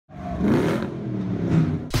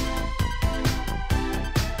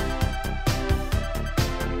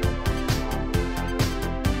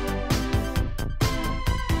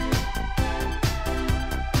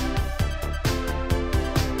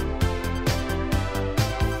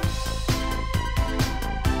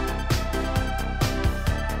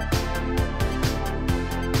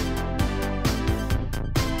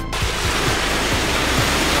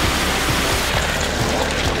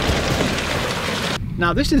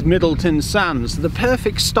Now this is Middleton Sands, the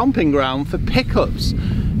perfect stomping ground for pickups.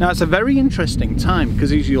 Now it's a very interesting time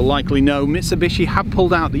because, as you'll likely know, Mitsubishi have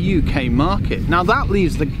pulled out the UK market. Now that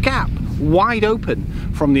leaves the gap wide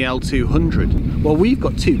open from the L200. Well, we've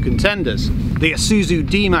got two contenders, the Isuzu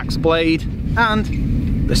D-Max Blade and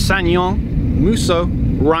the SsangYong Musso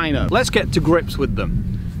Rhino. Let's get to grips with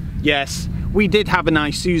them. Yes, we did have an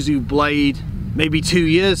Isuzu Blade maybe 2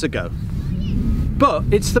 years ago. But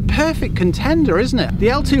it's the perfect contender, isn't it? The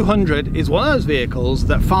L200 is one of those vehicles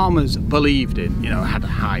that farmers believed in. You know, it had a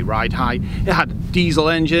high ride height, it had a diesel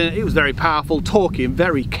engine, it was very powerful, torquey and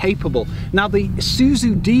very capable. Now the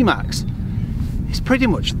Isuzu D-Max is pretty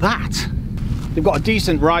much that. They've got a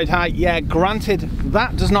decent ride height, yeah, granted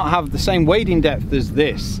that does not have the same wading depth as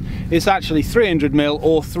this. It's actually 300mm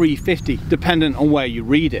or 350, dependent on where you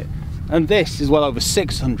read it. And this is well over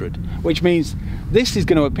 600, which means this is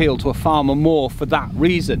going to appeal to a farmer more for that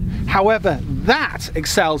reason. However, that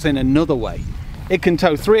excels in another way. It can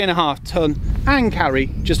tow 3.5 ton and carry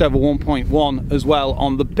just over 1.1 as well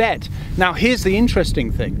on the bed. Now here's the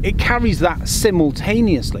interesting thing, it carries that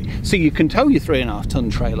simultaneously. So you can tow your 3.5 ton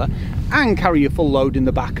trailer and carry your full load in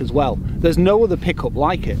the back as well. There's no other pickup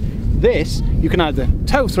like it. This, you can either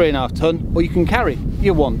tow 3.5 ton or you can carry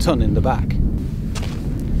your 1 ton in the back.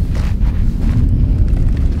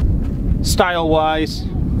 Style wise,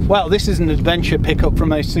 well, this is an adventure pickup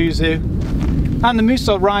from Isuzu, and the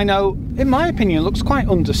Musso Rhino, in my opinion, looks quite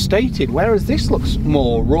understated, whereas this looks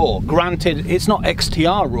more raw. Granted, it's not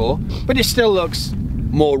XTR raw, but it still looks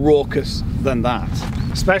more raucous than that,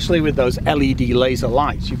 especially with those LED laser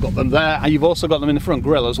lights. You've got them there, and you've also got them in the front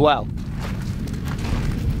grille as well.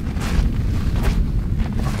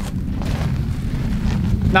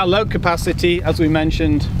 Now load capacity, as we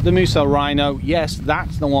mentioned, the Musso Rhino, yes,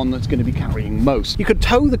 that's the one that's going to be carrying most. You could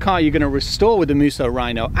tow the car you're going to restore with the Musso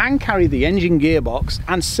Rhino and carry the engine, gearbox,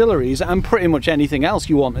 ancillaries and pretty much anything else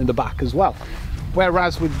you want in the back as well.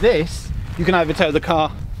 Whereas with this, you can either tow the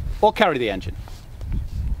car or carry the engine.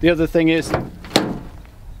 The other thing is,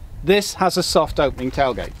 this has a soft opening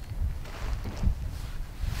tailgate.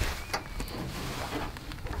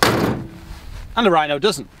 And the Rhino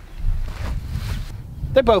doesn't.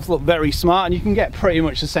 They both look very smart, and you can get pretty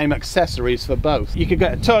much the same accessories for both. You can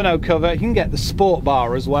get a tonneau cover, you can get the sport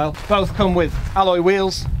bar as well. Both come with alloy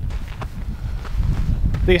wheels.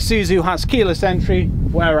 The Isuzu has keyless entry,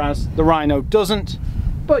 whereas the Rhino doesn't,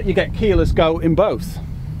 but you get keyless go in both.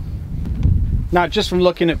 Now just from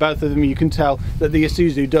looking at both of them, you can tell that the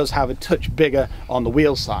Isuzu does have a touch bigger on the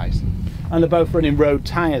wheel size, and they're both running road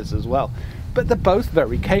tyres as well, but they're both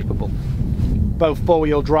very capable. Both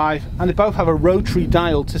four-wheel drive, and they both have a rotary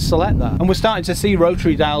dial to select that, and we're starting to see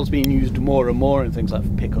rotary dials being used more and more in things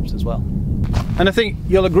like pickups as well. And I think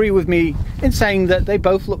you'll agree with me in saying that they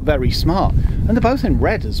both look very smart, and they're both in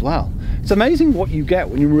red as well. It's amazing what you get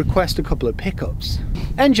when you request a couple of pickups.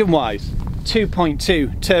 Engine wise,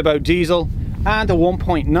 2.2 turbo diesel and a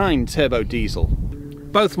 1.9 turbo diesel.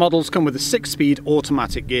 Both models come with a 6-speed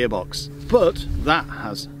automatic gearbox, but that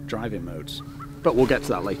has driving modes, but we'll get to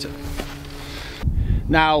that later.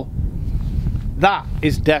 Now, that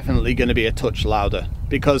is definitely going to be a touch louder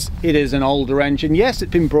because it is an older engine. Yes,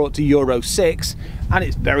 it's been brought to Euro 6 and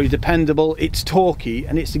it's very dependable, it's torquey,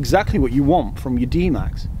 and it's exactly what you want from your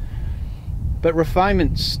D-Max. But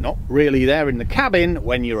refinement's not really there in the cabin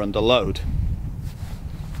when you're under load.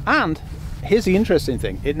 And here's the interesting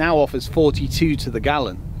thing, it now offers 42 to the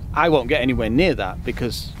gallon. I won't get anywhere near that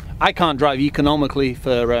because I can't drive economically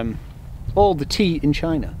for all the tea in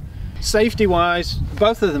China. Safety wise,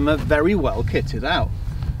 both of them are very well kitted out.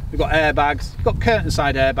 We've got airbags, we've got curtain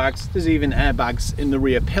side airbags, there's even airbags in the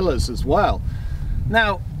rear pillars as well.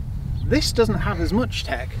 Now, this doesn't have as much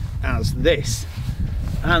tech as this,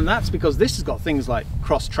 and that's because this has got things like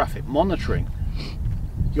cross traffic monitoring.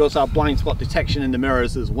 You also have blind spot detection in the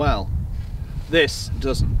mirrors as well. This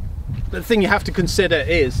doesn't. But the thing you have to consider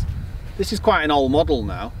is, this is quite an old model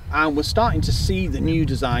now, and we're starting to see the new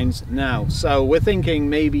designs now. So we're thinking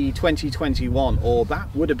maybe 2021, or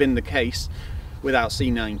that would have been the case without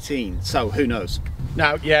C19. So who knows?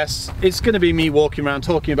 Now, yes, it's going to be me walking around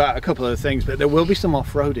talking about a couple of things, but there will be some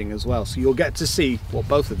off-roading as well. So you'll get to see what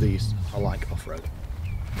both of these are like off-road.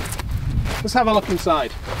 Let's have a look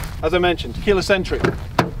inside. As I mentioned, keyless entry.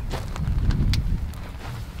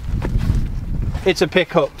 It's a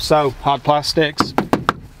pickup, so hard plastics,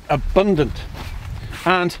 abundant,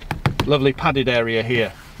 and lovely padded area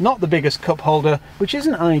here. Not the biggest cup holder, which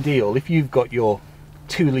isn't ideal if you've got your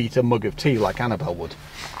 2-litre mug of tea like Annabelle would.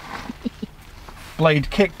 Blade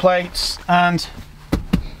kick plates and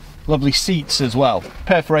lovely seats as well.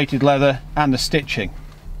 Perforated leather and the stitching.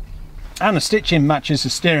 And the stitching matches the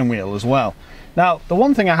steering wheel as well. Now, the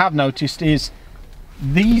one thing I have noticed is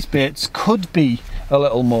these bits could be a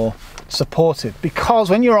little more supported, because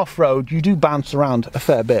when you're off-road you do bounce around a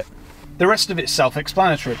fair bit. The rest of it's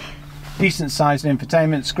self-explanatory. Decent sized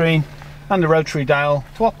infotainment screen and a rotary dial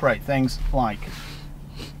to operate things like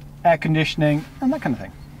air conditioning and that kind of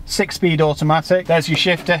thing. 6-speed automatic, there's your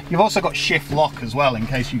shifter. You've also got shift lock as well in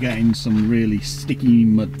case you get in some really sticky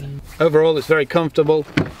mud. Overall it's very comfortable,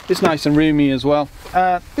 it's nice and roomy as well.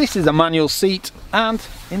 This is a manual seat, and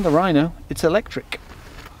in the Rhino it's electric.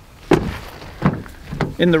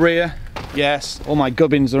 In the rear, yes, all my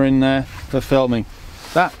gubbins are in there for filming.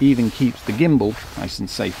 That even keeps the gimbal nice and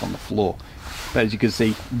safe on the floor. But as you can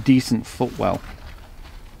see, decent footwell.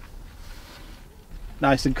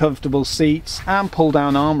 Nice and comfortable seats and pull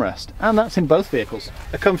down armrest. And that's in both vehicles.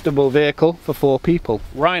 A comfortable vehicle for 4 people.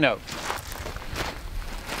 Rhino.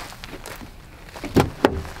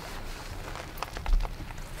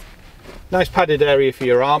 Nice padded area for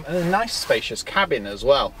your arm and a nice spacious cabin as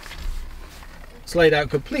well. It's laid out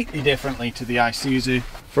completely differently to the Isuzu.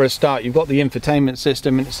 For a start, you've got the infotainment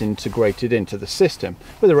system and it's integrated into the system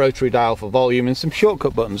with a rotary dial for volume and some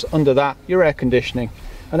shortcut buttons. Under that, your air conditioning,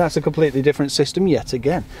 and that's a completely different system yet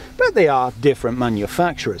again. But they are different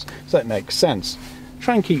manufacturers, so it makes sense.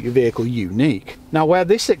 Try and keep your vehicle unique. Now, where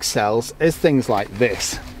this excels is things like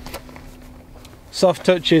this. Soft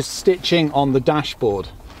touches stitching on the dashboard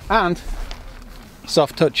and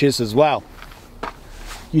soft touches as well.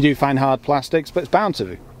 You do find hard plastics, but it's bound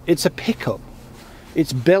to. It's a pickup.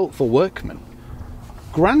 It's built for workmen.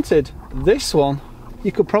 Granted, this one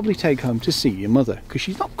you could probably take home to see your mother, because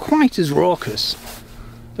she's not quite as raucous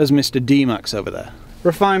as Mr. D-Max over there.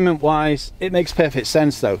 Refinement wise, it makes perfect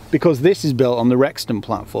sense though, because this is built on the Rexton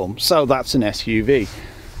platform, so that's an SUV.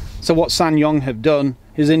 So what SsangYong have done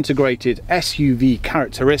is integrated SUV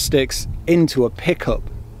characteristics into a pickup,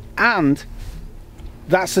 and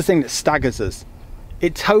that's the thing that staggers us.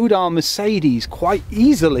 It towed our Mercedes quite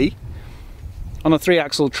easily on a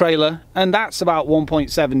 3-axle trailer, and that's about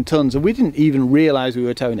 1.7 tons, and we didn't even realise we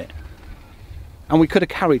were towing it. And we could have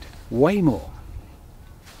carried way more.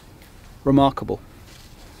 Remarkable.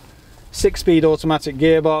 6-speed automatic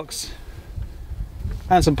gearbox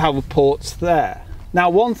and some power ports there. Now,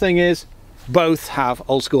 one thing is, both have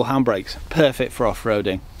old school handbrakes, perfect for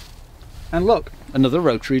off-roading. And look, another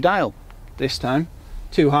rotary dial. This time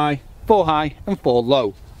 2 high, 4 high and 4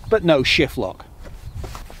 low, but no shift lock.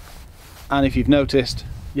 And if you've noticed,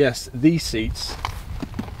 yes, these seats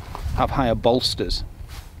have higher bolsters,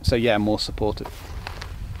 so yeah, more supportive.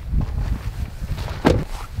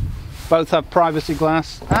 Both have privacy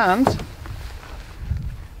glass and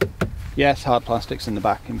yes, hard plastics in the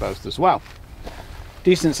back in both as well.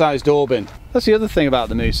 Decent sized door bin. That's the other thing about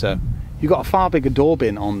the Musso. You've got a far bigger door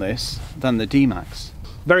bin on this than the D-Max.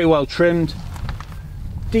 Very well trimmed,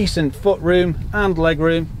 decent foot room and leg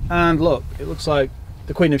room, and look, it looks like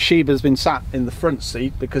the Queen of Sheba's been sat in the front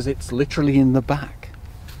seat because it's literally in the back.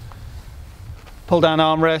 Pull down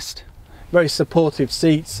armrest, very supportive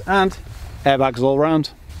seats and airbags all round.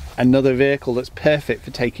 Another vehicle that's perfect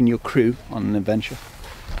for taking your crew on an adventure.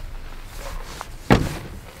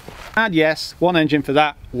 And yes, one engine for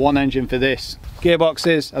that, one engine for this.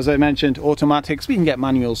 Gearboxes, as I mentioned, automatics, we can get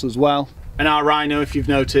manuals as well. And our Rhino, if you've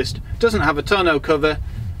noticed, doesn't have a tonneau cover,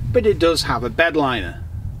 but it does have a bed liner.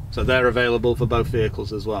 So they're available for both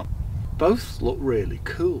vehicles as well. Both look really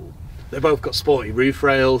cool. They've both got sporty roof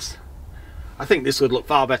rails. I think this would look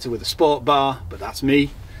far better with a sport bar, but that's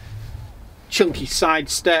me. Chunky side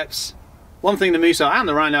steps. One thing the Musso and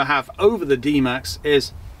the Rhino have over the D-Max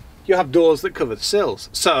is you have doors that cover the sills.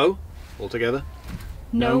 So, altogether,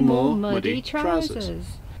 no more muddy trousers.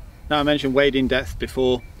 Now, I mentioned wading depth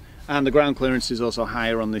before, and the ground clearance is also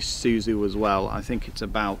higher on this Isuzu as well. I think it's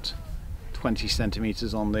about 20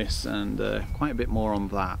 centimeters on this and quite a bit more on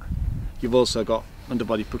that. You've also got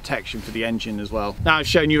underbody protection for the engine as well. Now I've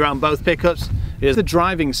shown you around both pickups. Here's the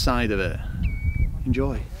driving side of it.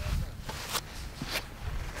 Enjoy.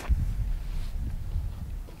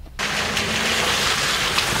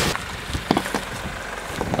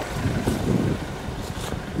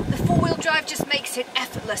 The four-wheel drive just makes it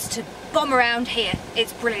effortless to bomb around here.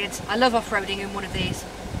 It's brilliant. I love off-roading in one of these.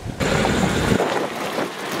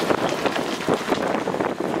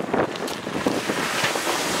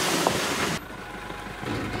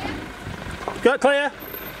 Got clear.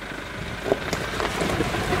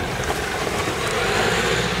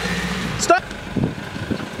 Stop.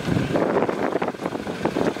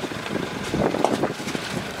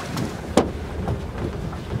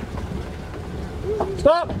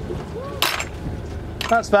 Stop.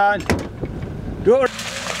 That's fine. Go.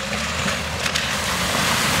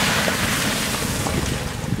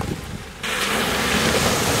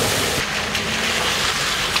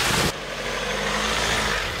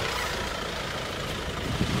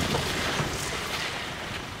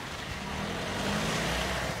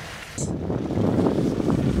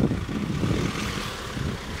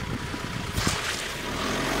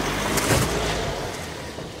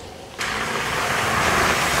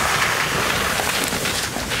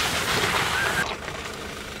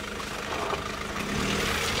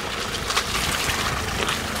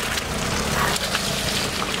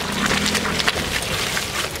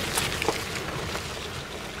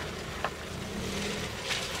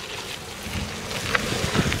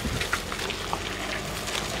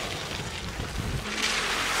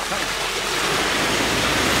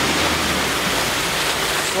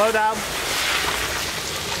 Slow down.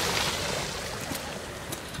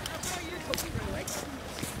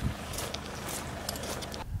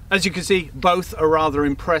 As you can see, both are rather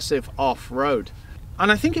impressive off-road.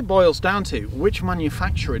 And I think it boils down to which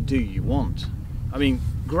manufacturer do you want? I mean,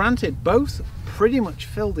 granted, both pretty much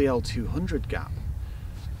fill the L200 gap.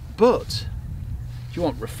 But do you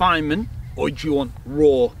want refinement or do you want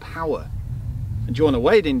raw power? And do you want to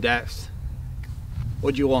wade in depth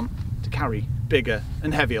or do you want to carry bigger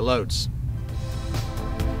and heavier loads?